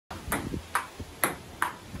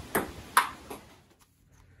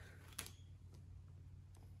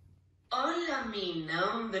Hola, mi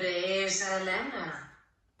nombre es Alana.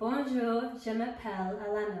 Bonjour, je m'appelle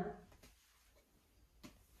Alana.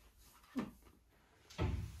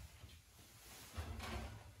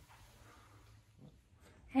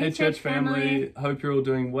 Hey church family, hope you're all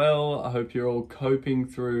doing well. I hope you're all coping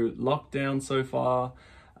through lockdown so far.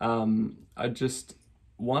 I just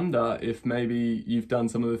wonder if maybe you've done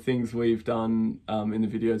some of the things we've done in the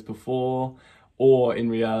videos before, or in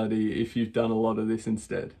reality, if you've done a lot of this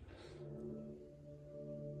instead.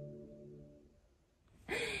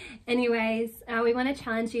 Anyways, we want to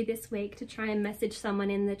challenge you this week to try and message someone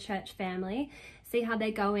in the church family, see how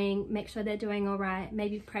they're going, make sure they're doing all right,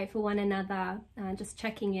 maybe pray for one another, just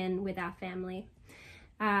checking in with our family.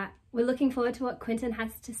 We're looking forward to what Quinton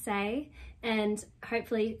has to say and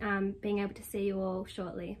hopefully being able to see you all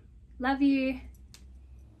shortly. Love you.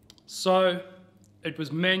 So it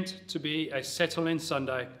was meant to be a settle-in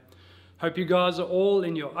Sunday. Hope you guys are all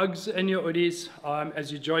in your Uggs and your hoodies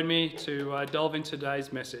as you join me to delve into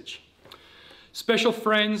today's message. Special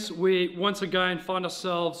friends, we once again find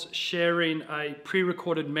ourselves sharing a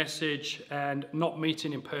pre-recorded message and not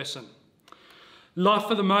meeting in person. Life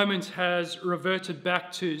for the moment has reverted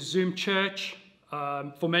back to Zoom church.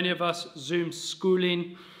 For many of us, Zoom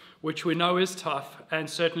schooling, which we know is tough, and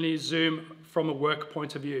certainly Zoom from a work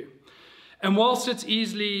point of view. And whilst it's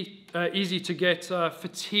easy to get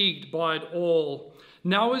fatigued by it all,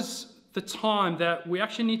 now is the time that we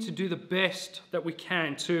actually need to do the best that we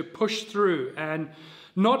can to push through and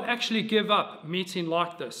not actually give up meeting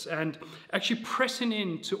like this, and actually pressing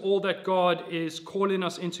into all that God is calling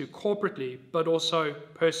us into corporately, but also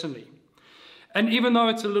personally. And even though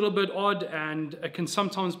it's a little bit odd and it can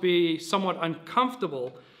sometimes be somewhat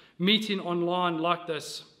uncomfortable meeting online like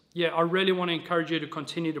this, I really want to encourage you to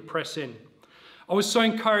continue to press in. I was so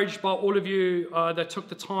encouraged by all of you that took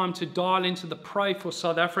the time to dial into the Pray for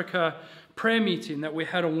South Africa prayer meeting that we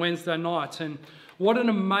had on Wednesday night. And what an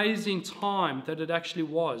amazing time that it actually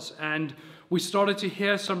was. And we started to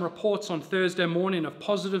hear some reports on Thursday morning of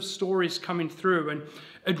positive stories coming through. And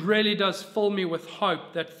it really does fill me with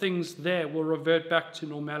hope that things there will revert back to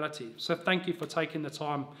normality. So thank you for taking the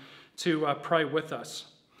time to pray with us.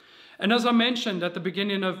 And as I mentioned at the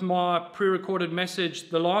beginning of my pre-recorded message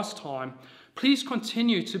the last time, please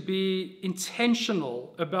continue to be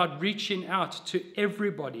intentional about reaching out to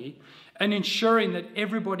everybody and ensuring that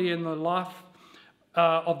everybody in the life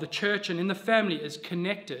of the church and in the family is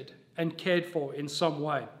connected and cared for in some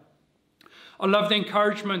way. I love the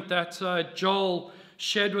encouragement that Joel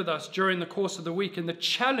shared with us during the course of the week and the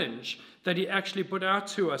challenge that he actually put out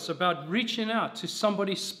to us about reaching out to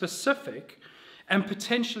somebody specific and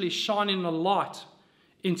potentially shining a light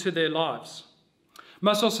into their lives.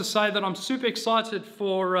 Must also say that I'm super excited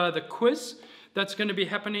for the quiz that's going to be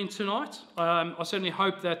happening tonight. I certainly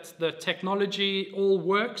hope that the technology all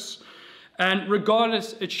works. And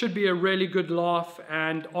regardless, it should be a really good laugh.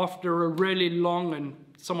 And after a really long and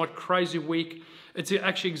somewhat crazy week, it's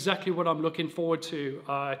actually exactly what I'm looking forward to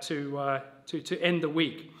end the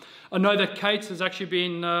week. I know that Kate has actually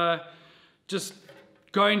been just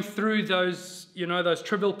going through those, those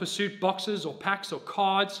Trivial Pursuit boxes or packs or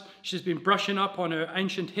cards. She's been brushing up on her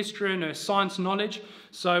ancient history and her science knowledge.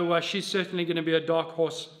 So she's certainly going to be a dark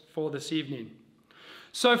horse for this evening.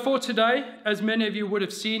 So for today, as many of you would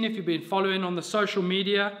have seen if you've been following on the social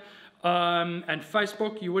media and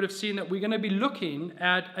Facebook, you would have seen that we're going to be looking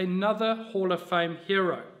at another Hall of Fame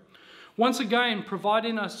hero. Once again,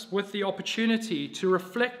 providing us with the opportunity to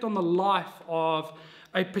reflect on the life of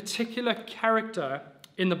a particular character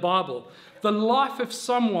in the Bible, the life of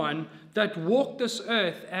someone that walked this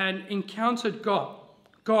earth and encountered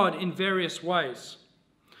God in various ways.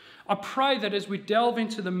 I pray that as we delve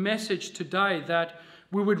into the message today, that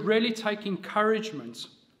we would really take encouragement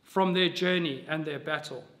from their journey and their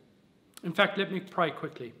battle. In fact, let me pray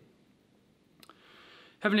quickly.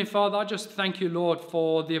 Heavenly Father, I just thank you, Lord,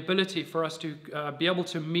 for the ability for us to be able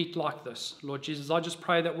to meet like this. Lord Jesus, I just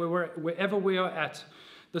pray that wherever we are at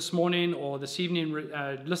this morning or this evening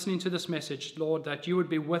listening to this message, Lord, that you would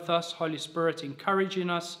be with us, Holy Spirit, encouraging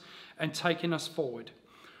us and taking us forward.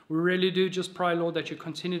 We really do just pray, Lord, that you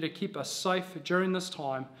continue to keep us safe during this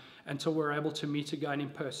time until we're able to meet again in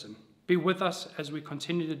person. Be with us as we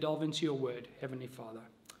continue to delve into your word, Heavenly Father.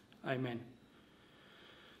 Amen.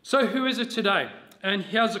 So who is it today? And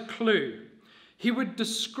here's a clue. He would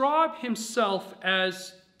describe himself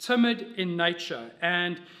as timid in nature,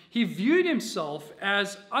 and he viewed himself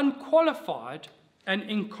as unqualified and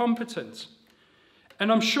incompetent.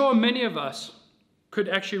 And I'm sure many of us could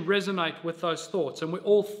actually resonate with those thoughts, and we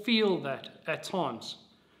all feel that at times.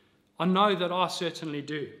 I know that I certainly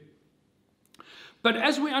do. But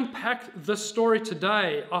as we unpack this story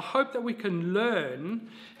today, I hope that we can learn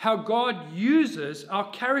how God uses our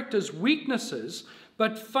character's weaknesses,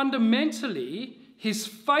 but fundamentally his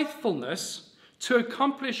faithfulness to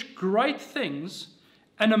accomplish great things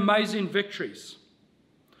and amazing victories.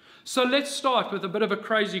 So let's start with a bit of a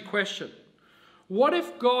crazy question. What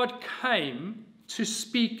if God came to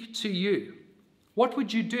speak to you? What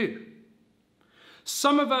would you do?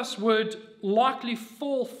 Some of us would likely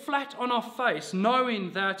fall flat on our face,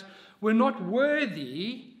 knowing that we're not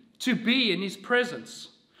worthy to be in his presence.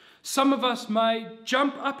 Some of us may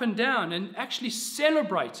jump up and down and actually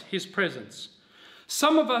celebrate his presence.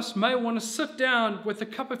 Some of us may want to sit down with a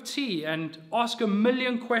cup of tea and ask a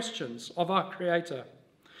million questions of our Creator.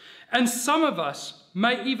 And some of us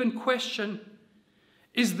may even question,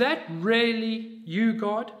 is that really you,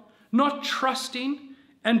 God? Not trusting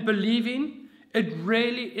and believing it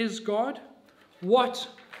really is God? What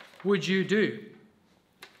would you do?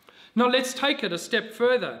 Now let's take it a step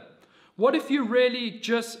further. What if you really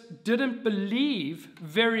just didn't believe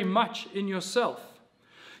very much in yourself?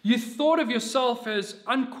 You thought of yourself as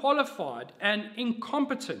unqualified and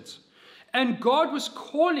incompetent, and God was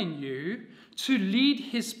calling you to lead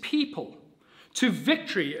his people to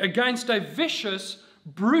victory against a vicious,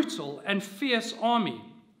 brutal, and fierce army.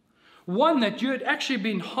 One that you had actually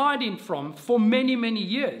been hiding from for many, many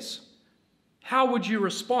years. How would you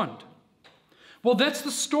respond? Well, that's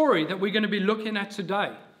the story that we're going to be looking at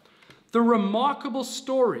today. The remarkable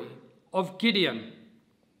story of Gideon.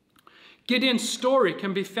 Gideon's story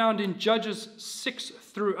can be found in Judges 6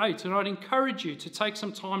 through 8, and I'd encourage you to take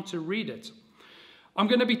some time to read it. I'm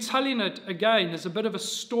going to be telling it again as a bit of a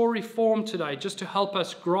story form today, just to help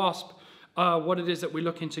us grasp what it is that we're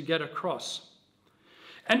looking to get across.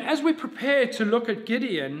 And as we prepare to look at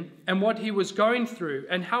Gideon and what he was going through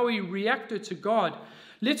and how he reacted to God,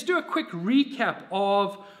 let's do a quick recap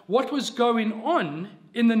of what was going on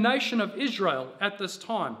in the nation of Israel at this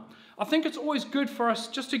time. I think it's always good for us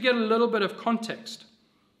just to get a little bit of context.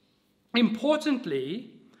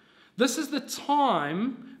 Importantly, this is the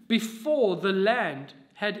time before the land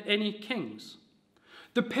had any kings.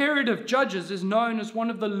 The period of Judges is known as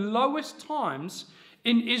one of the lowest times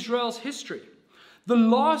in Israel's history. The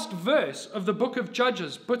last verse of the book of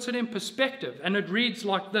Judges puts it in perspective, and it reads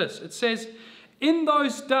like this. It says, "In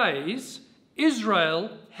those days,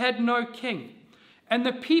 Israel had no king, and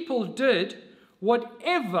the people did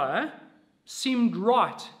whatever seemed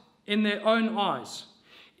right in their own eyes."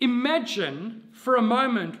 Imagine for a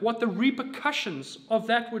moment what the repercussions of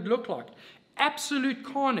that would look like. Absolute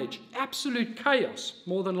carnage, absolute chaos,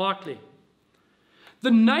 more than likely.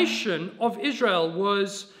 The nation of Israel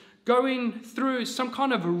was going through some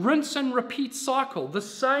kind of rinse and repeat cycle, the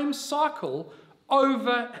same cycle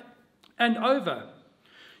over and over.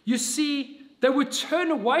 You see, they would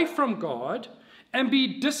turn away from God and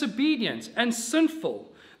be disobedient and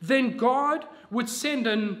sinful. Then God would send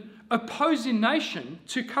an opposing nation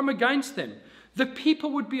to come against them. The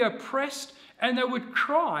people would be oppressed and they would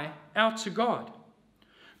cry out to God.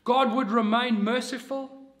 God would remain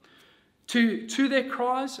merciful to their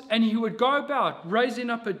cries, and he would go about raising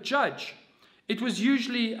up a judge. It was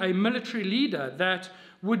usually a military leader that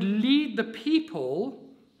would lead the people,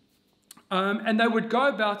 and they would go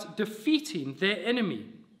about defeating their enemy.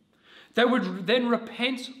 They would then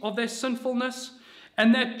repent of their sinfulness,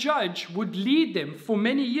 and that judge would lead them for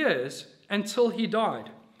many years until he died.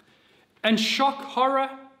 And shock,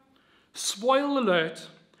 horror, spoil alert,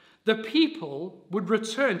 the people would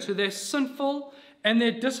return to their sinful and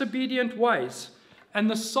their disobedient ways, and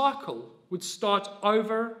the cycle would start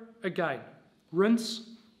over again. Rinse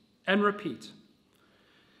and repeat.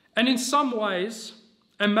 And in some ways,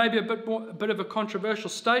 and maybe a bit of a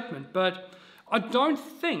controversial statement, but I don't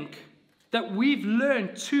think that we've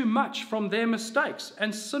learned too much from their mistakes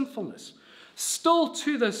and sinfulness. Still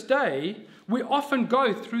to this day, we often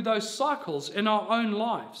go through those cycles in our own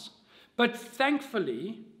lives. But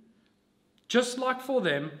thankfully, just like for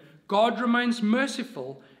them, God remains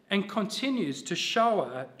merciful and continues to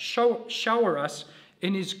shower us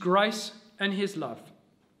in his grace and his love.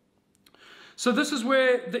 So this is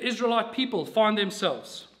where the Israelite people find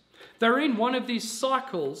themselves. They're in one of these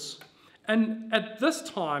cycles, and at this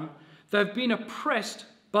time, they've been oppressed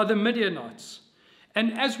by the Midianites.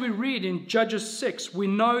 And as we read in Judges 6, we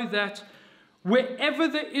know that wherever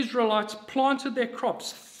the Israelites planted their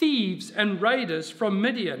crops, thieves and raiders from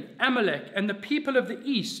Midian, Amalek, and the people of the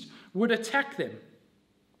east would attack them.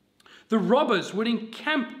 The robbers would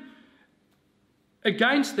encamp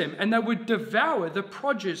against them, and they would devour the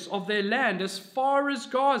produce of their land as far as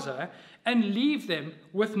Gaza and leave them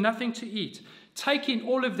with nothing to eat. taking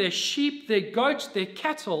all of their sheep, their goats, their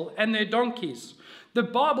cattle, and their donkeys. The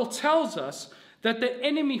Bible tells us that the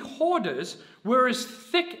enemy hoarders were as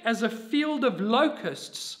thick as a field of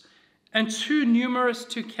locusts and too numerous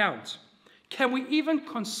to count. Can we even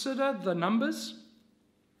consider the numbers?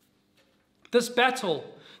 This battle,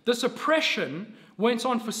 this oppression went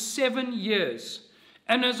on for 7 years.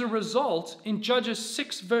 And as a result, in Judges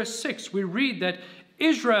 6 verse 6, we read that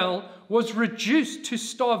Israel was reduced to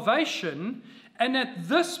starvation. And at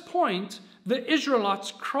this point, the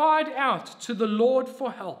Israelites cried out to the Lord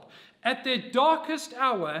for help. At their darkest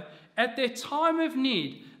hour, at their time of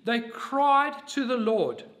need, they cried to the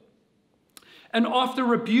Lord. And after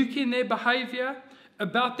rebuking their behavior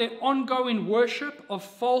about their ongoing worship of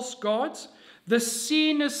false gods, the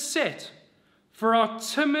scene is set for our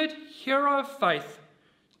timid hero of faith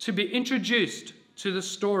to be introduced to the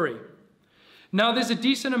story. Now, there's a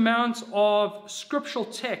decent amount of scriptural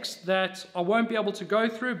text that I won't be able to go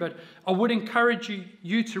through, but I would encourage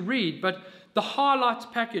you to read. But the highlights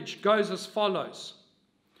package goes as follows.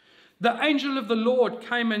 The angel of the Lord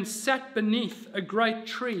came and sat beneath a great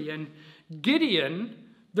tree, and Gideon,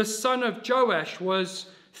 the son of Joash, was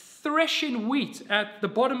threshing wheat at the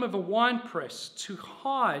bottom of a winepress to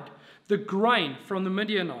hide the grain from the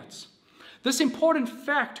Midianites. This important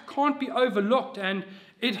fact can't be overlooked, and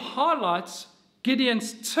it highlights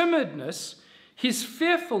Gideon's timidness, his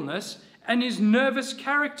fearfulness, and his nervous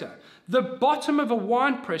character. The bottom of a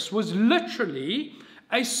winepress was literally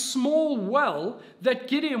a small well that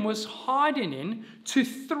Gideon was hiding in to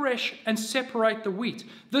thresh and separate the wheat.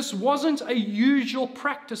 This wasn't a usual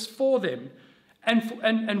practice for them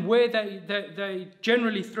and where they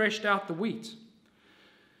generally threshed out the wheat.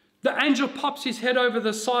 The angel pops his head over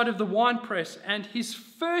the side of the winepress, and his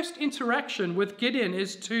first interaction with Gideon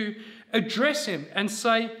is to address him and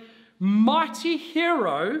say, "Mighty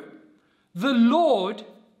hero, the Lord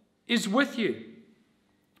is with you."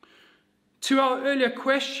 To our earlier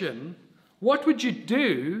question, what would you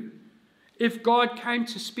do if God came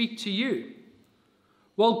to speak to you?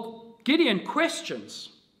 Well, Gideon questions,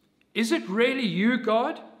 "Is it really you,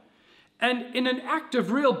 God?" And in an act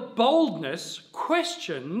of real boldness,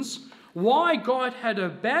 questions why God had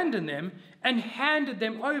abandoned them and handed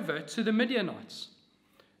them over to the Midianites.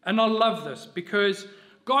 And I love this because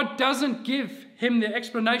God doesn't give him the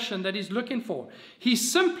explanation that he's looking for. He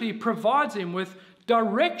simply provides him with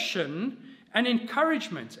direction and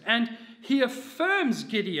encouragement, and he affirms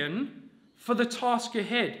Gideon for the task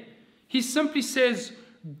ahead. He simply says,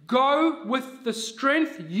 "Go with the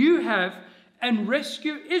strength you have and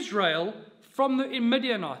rescue Israel from the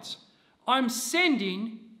Midianites. I'm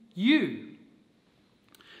sending you."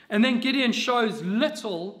 And then Gideon shows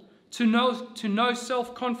little to no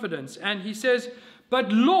self-confidence, and he says,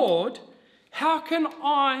 "But Lord, how can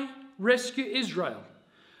I rescue Israel?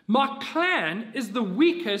 My clan is the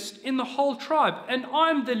weakest in the whole tribe, and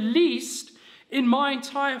I'm the least in my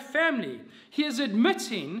entire family." He is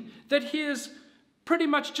admitting that he is pretty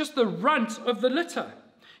much just the runt of the litter.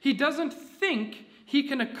 He doesn't think he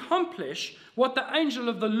can accomplish what the angel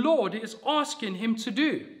of the Lord is asking him to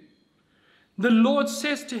do. The Lord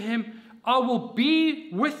says to him, "I will be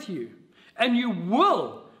with you, and you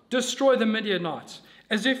will destroy the Midianites,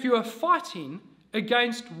 as if you are fighting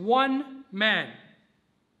against one man."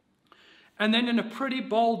 And then in a pretty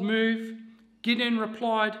bold move, Gideon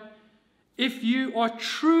replied, "If you are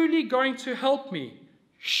truly going to help me,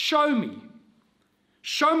 show me.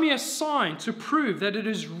 Show me a sign to prove that it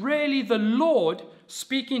is really the Lord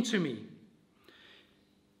speaking to me."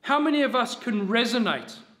 How many of us can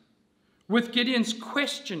resonate with Gideon's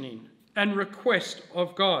questioning and request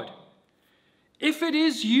of God? If it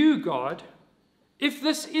is you, God, if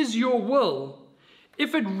this is your will,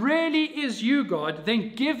 if it really is you, God,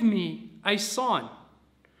 then give me a sign.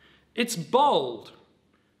 It's bold,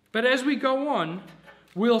 but as we go on,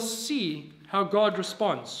 we'll see how God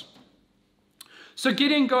responds. So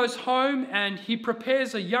Gideon goes home and he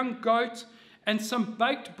prepares a young goat and some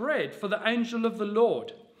baked bread for the angel of the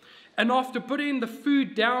Lord. And after putting the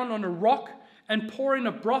food down on a rock and pouring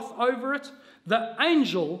a broth over it, the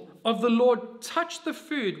angel of the Lord touched the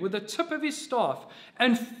food with the tip of his staff,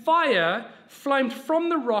 and fire flamed from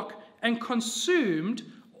the rock and consumed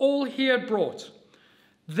all he had brought.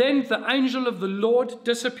 Then the angel of the Lord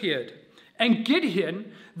disappeared, and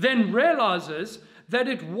Gideon then realizes that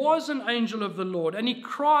it was an angel of the Lord, and he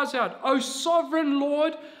cries out, "O sovereign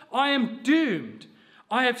Lord, I am doomed.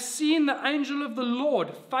 I have seen the angel of the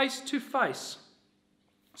Lord face to face."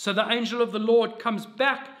 So the angel of the Lord comes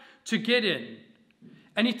back to Gideon,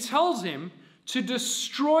 and he tells him to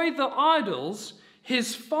destroy the idols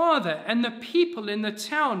his father and the people in the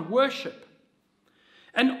town worship.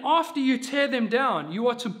 And after you tear them down, you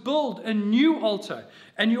are to build a new altar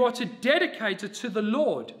and you are to dedicate it to the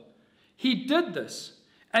Lord. He did this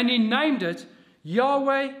and he named it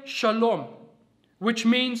Yahweh Shalom, which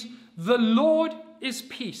means the Lord is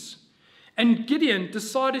peace. And Gideon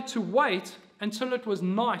decided to wait until it was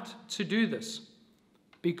night to do this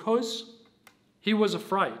because he was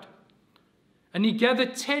afraid. And he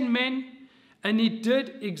gathered 10 men and he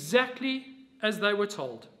did exactly as they were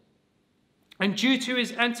told. And due to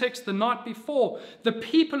his antics the night before, the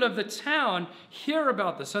people of the town hear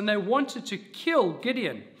about this and they wanted to kill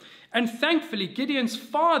Gideon. And thankfully, Gideon's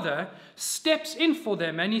father steps in for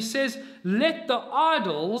them and he says, let the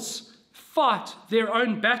idols fight their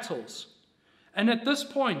own battles. And at this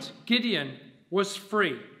point, Gideon was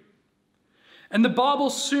free. And the Bible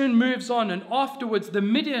soon moves on, and afterwards the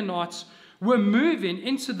Midianites were moving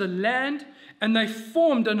into the land and they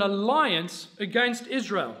formed an alliance against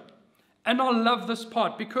Israel. And I love this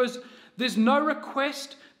part because there's no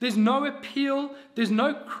request, there's no appeal, there's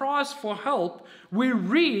no cries for help. We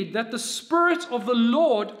read that the Spirit of the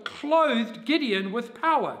Lord clothed Gideon with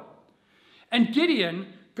power. And Gideon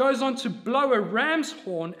goes on to blow a ram's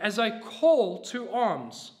horn as a call to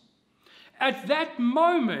arms. At that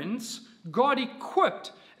moment, God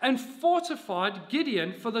equipped and fortified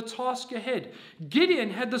Gideon for the task ahead.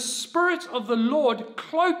 Gideon had the Spirit of the Lord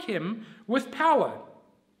cloak him with power.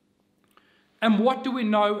 And what do we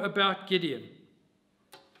know about Gideon?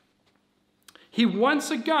 He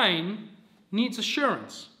once again needs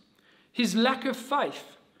assurance. His lack of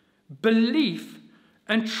faith, belief,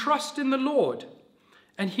 and trust in the Lord.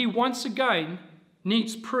 And he once again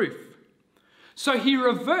needs proof. So he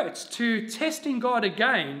reverts to testing God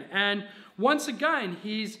again, and once again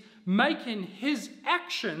he's making his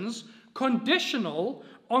actions conditional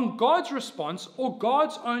on God's response or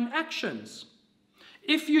God's own actions.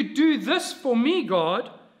 If you do this for me, God,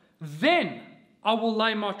 then I will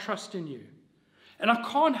lay my trust in you. And I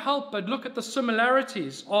can't help but look at the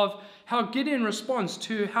similarities of how Gideon responds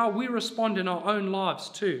to how we respond in our own lives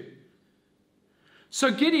too. So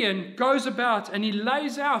Gideon goes about and he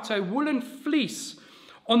lays out a woolen fleece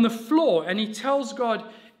on the floor and he tells God,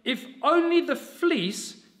 if only the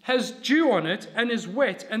fleece has dew on it and is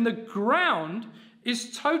wet and the ground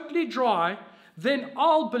is totally dry, then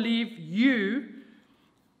I'll believe you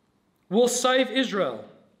will save Israel.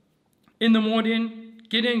 In the morning,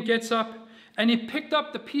 Gideon gets up and he picked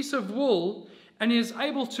up the piece of wool and he is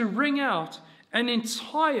able to wring out an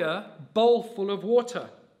entire bowl full of water,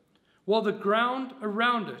 while the ground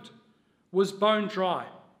around it was bone dry.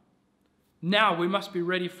 Now we must be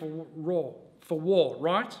ready for war,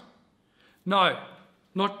 right? No,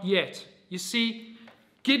 not yet. You see,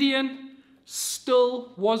 Gideon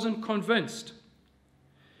still wasn't convinced.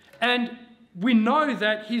 And we know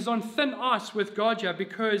that he's on thin ice with God here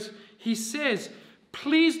because he says,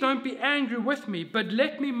 please don't be angry with me, but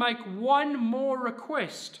let me make one more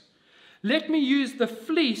request. Let me use the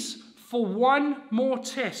fleece for one more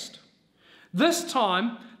test. This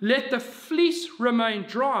time, let the fleece remain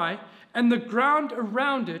dry and the ground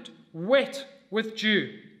around it wet with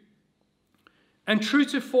dew. And true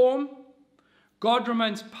to form, God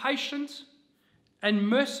remains patient and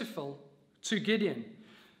merciful to Gideon.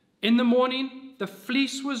 In the morning, the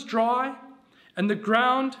fleece was dry and the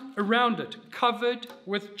ground around it covered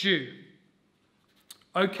with dew.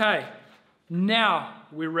 Okay, now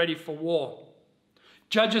we're ready for war.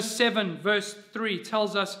 Judges 7 verse 3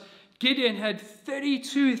 tells us Gideon had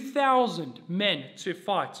 32,000 men to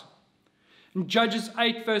fight. And Judges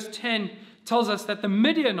 8 verse 10 tells us that the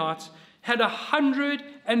Midianites had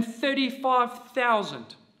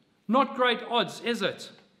 135,000. Not great odds, is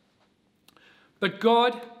it? But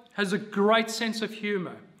God has a great sense of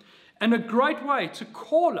humor and a great way to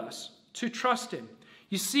call us to trust him.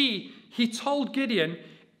 You see, he told Gideon,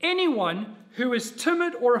 anyone who is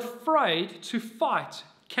timid or afraid to fight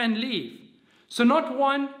can leave. So not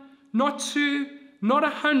one, not two, not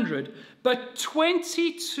 100, but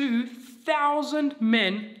 22,000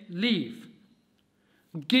 men leave.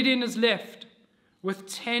 Gideon is left with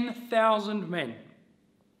 10,000 men.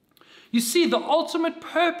 You see, the ultimate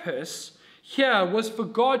purpose here was for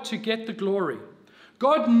God to get the glory.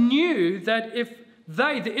 God knew that if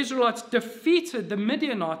they, the Israelites, defeated the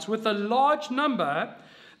Midianites with a large number,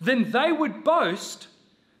 then they would boast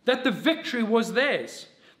that the victory was theirs.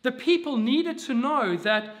 The people needed to know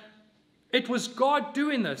that it was God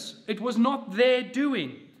doing this. It was not their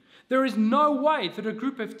doing. There is no way that a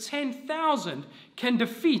group of 10,000 can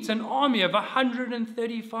defeat an army of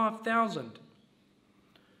 135,000.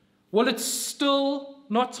 Well, it's still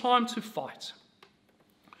not time to fight.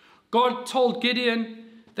 God told Gideon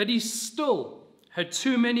that he still had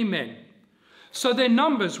too many men. So their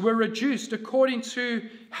numbers were reduced according to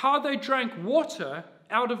how they drank water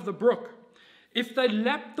out of the brook. If they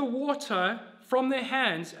lapped the water from their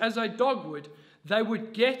hands as a dog would, they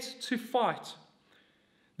would get to fight.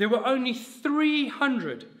 There were only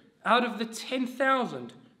 300 out of the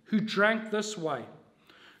 10,000 who drank this way.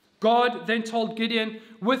 God then told Gideon,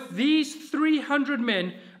 with these 300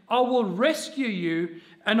 men, I will rescue you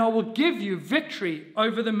and I will give you victory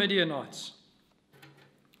over the Midianites.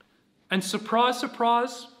 And surprise,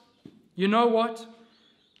 surprise, you know what?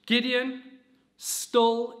 Gideon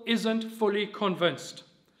still isn't fully convinced.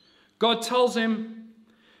 God tells him,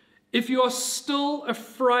 if you are still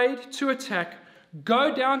afraid to attack,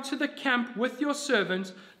 go down to the camp with your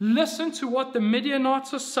servants, listen to what the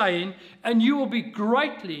Midianites are saying, and you will be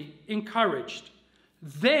greatly encouraged.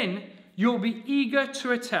 Then you'll be eager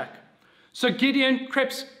to attack. So Gideon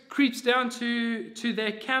creeps down to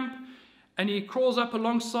their camp, and he crawls up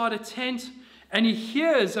alongside a tent, and he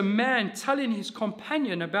hears a man telling his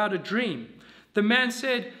companion about a dream. The man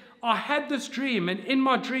said, I had this dream, and in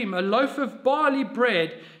my dream a loaf of barley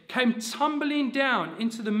bread came tumbling down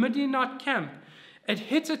into the Midianite camp. It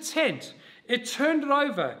hit a tent, it turned it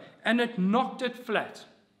over, and it knocked it flat.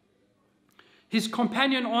 His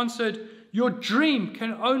companion answered, your dream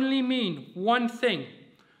can only mean one thing.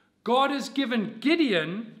 God has given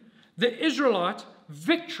Gideon, the Israelite,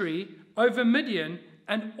 victory over Midian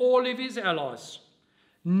and all of his allies.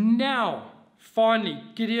 Now, finally,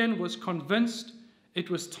 Gideon was convinced it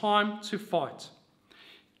was time to fight.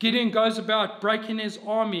 Gideon goes about breaking his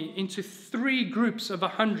army into 3 groups of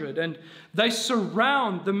 100, and they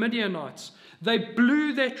surround the Midianites. They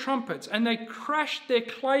blew their trumpets and they crashed their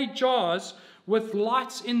clay jars with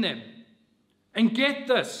lights in them. And get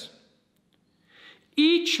this,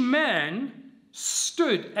 each man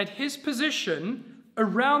stood at his position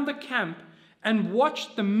around the camp and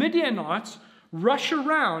watched the Midianites rush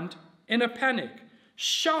around in a panic,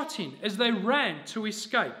 shouting as they ran to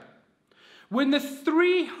escape. When the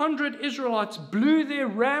 300 Israelites blew their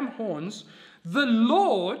ram horns, the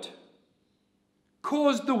Lord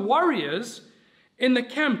caused the warriors in the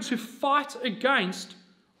camp to fight against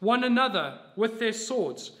one another with their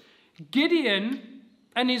swords. Gideon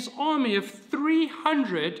and his army of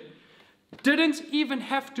 300 didn't even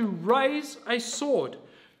have to raise a sword.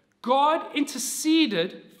 God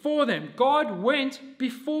interceded for them. God went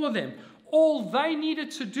before them. All they needed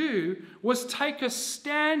to do was take a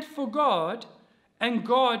stand for God, and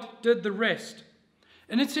God did the rest.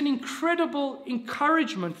 And it's an incredible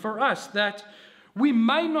encouragement for us that we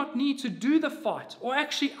may not need to do the fight or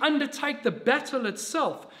actually undertake the battle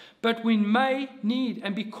itself, but we may need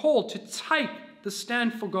and be called to take the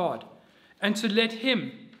stand for God and to let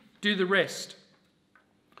Him do the rest.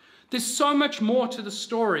 There's so much more to the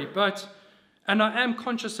story, and I am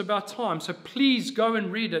conscious about time, so please go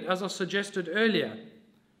and read it as I suggested earlier.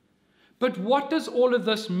 But what does all of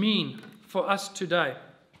this mean for us today?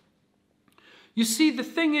 You see, the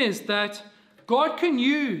thing is that God can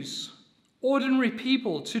use ordinary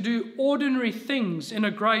people to do ordinary things in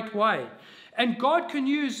a great way. And God can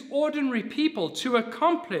use ordinary people to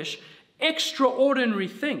accomplish extraordinary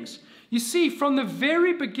things. You see, from the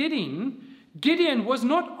very beginning, Gideon was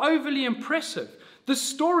not overly impressive. The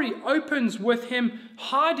story opens with him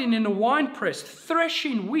hiding in a winepress,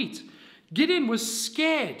 threshing wheat. Gideon was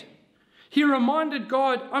scared. He reminded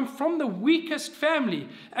God, I'm from the weakest family,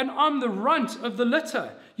 and I'm the runt of the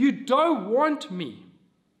litter. You don't want me.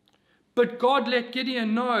 But God let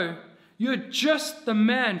Gideon know, you're just the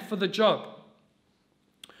man for the job.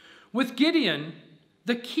 With Gideon,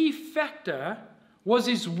 the key factor was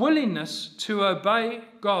his willingness to obey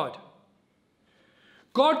God.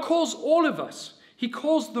 God calls all of us. He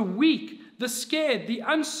calls the weak, the scared, the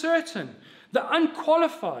uncertain, the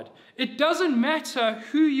unqualified. It doesn't matter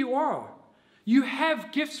who you are. You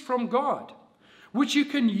have gifts from God, which you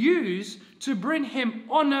can use to bring Him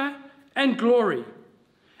honor and glory.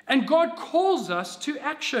 And God calls us to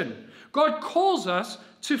action. God calls us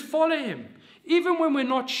to follow Him. Even when we're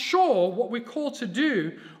not sure what we're called to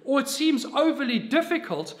do, or it seems overly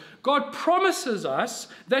difficult, God promises us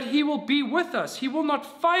that He will be with us. He will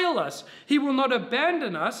not fail us. He will not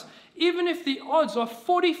abandon us, even if the odds are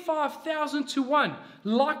 45,000 to 1,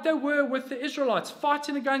 like they were with the Israelites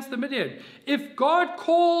fighting against the Midian. If God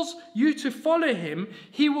calls you to follow Him,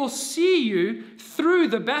 He will see you through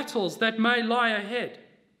the battles that may lie ahead.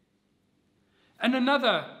 And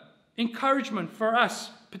another encouragement for us,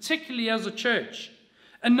 particularly as a church,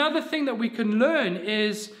 another thing that we can learn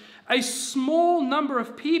is a small number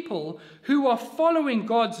of people who are following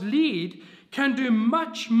God's lead can do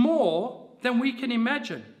much more than we can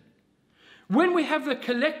imagine. when we have the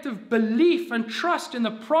collective belief and trust in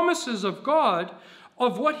the promises of God,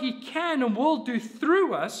 of what He can and will do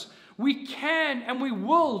through us, we can and we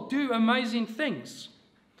will do amazing things.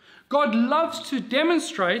 God loves to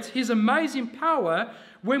demonstrate His amazing power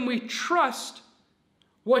when we trust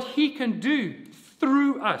what He can do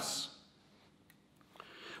through us.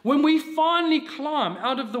 When we finally climb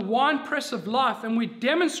out of the winepress of life and we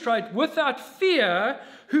demonstrate without fear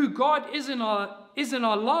who God is in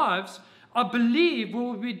our lives, I believe we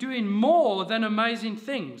will be doing more than amazing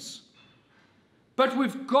things. But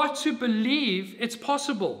we've got to believe it's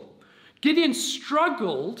possible. Gideon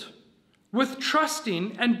struggled with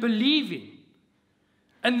trusting and believing.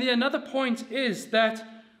 And another point is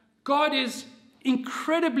that God is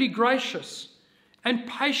incredibly gracious and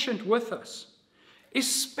patient with us,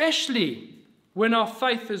 especially when our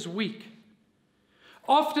faith is weak.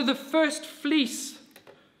 After the first fleece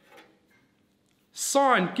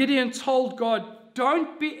sign, Gideon told God,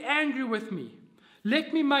 "Don't be angry with me.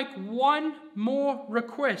 Let me make one more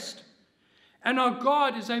request." And our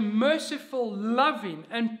God is a merciful, loving,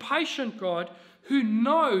 and patient God who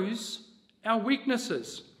knows our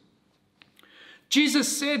weaknesses.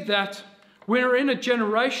 Jesus said that we're in a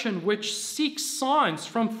generation which seeks signs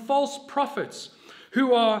from false prophets who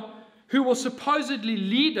will supposedly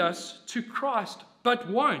lead us to Christ, but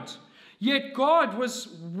won't. Yet God was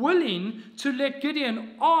willing to let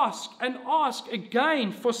Gideon ask and ask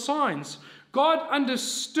again for signs. God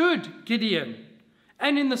understood Gideon.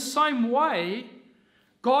 And in the same way,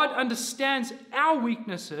 God understands our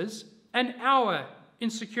weaknesses and our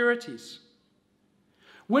insecurities.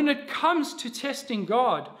 When it comes to testing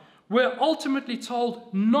God, we're ultimately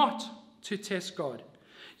told not to test God.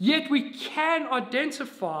 Yet we can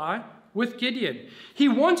identify with Gideon. He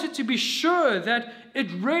wanted to be sure that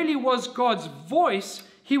it really was God's voice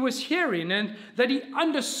he was hearing and that he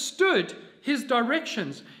understood his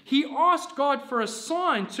directions. He asked God for a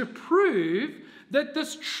sign to prove that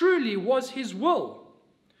this truly was his will.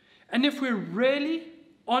 And if we're really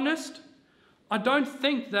honest, I don't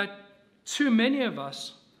think that too many of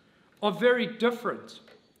us are very different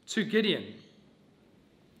to Gideon.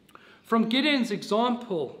 From Gideon's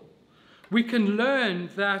example, we can learn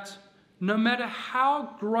that no matter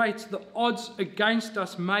how great the odds against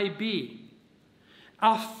us may be,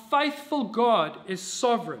 our faithful God is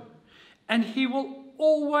sovereign, and he will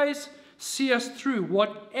always see us through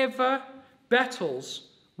whatever battles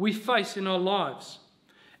we face in our lives,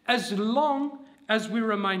 as long as we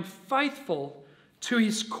remain faithful to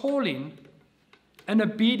his calling and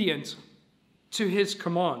obedient to his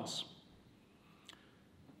commands.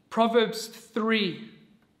 Proverbs 3,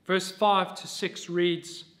 verse 5 to 6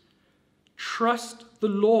 reads, "Trust the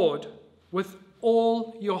Lord with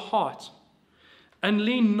all your heart, and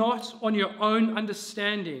lean not on your own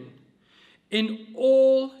understanding. In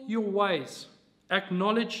all your ways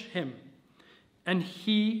acknowledge him, and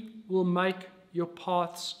he will make your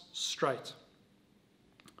paths straight."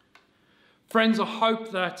 Friends, I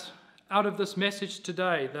hope that out of this message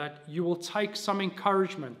today that you will take some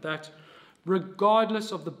encouragement that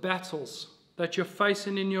regardless of the battles that you're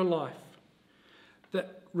facing in your life,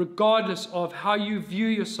 that regardless of how you view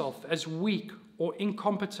yourself as weak or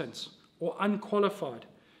incompetent or unqualified,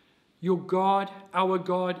 your God, our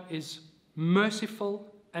God, is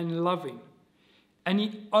merciful and loving, and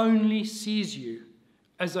he only sees you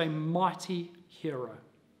as a mighty hero.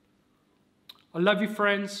 I love you,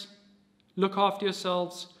 friends. Look after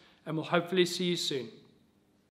yourselves, and we'll hopefully see you soon.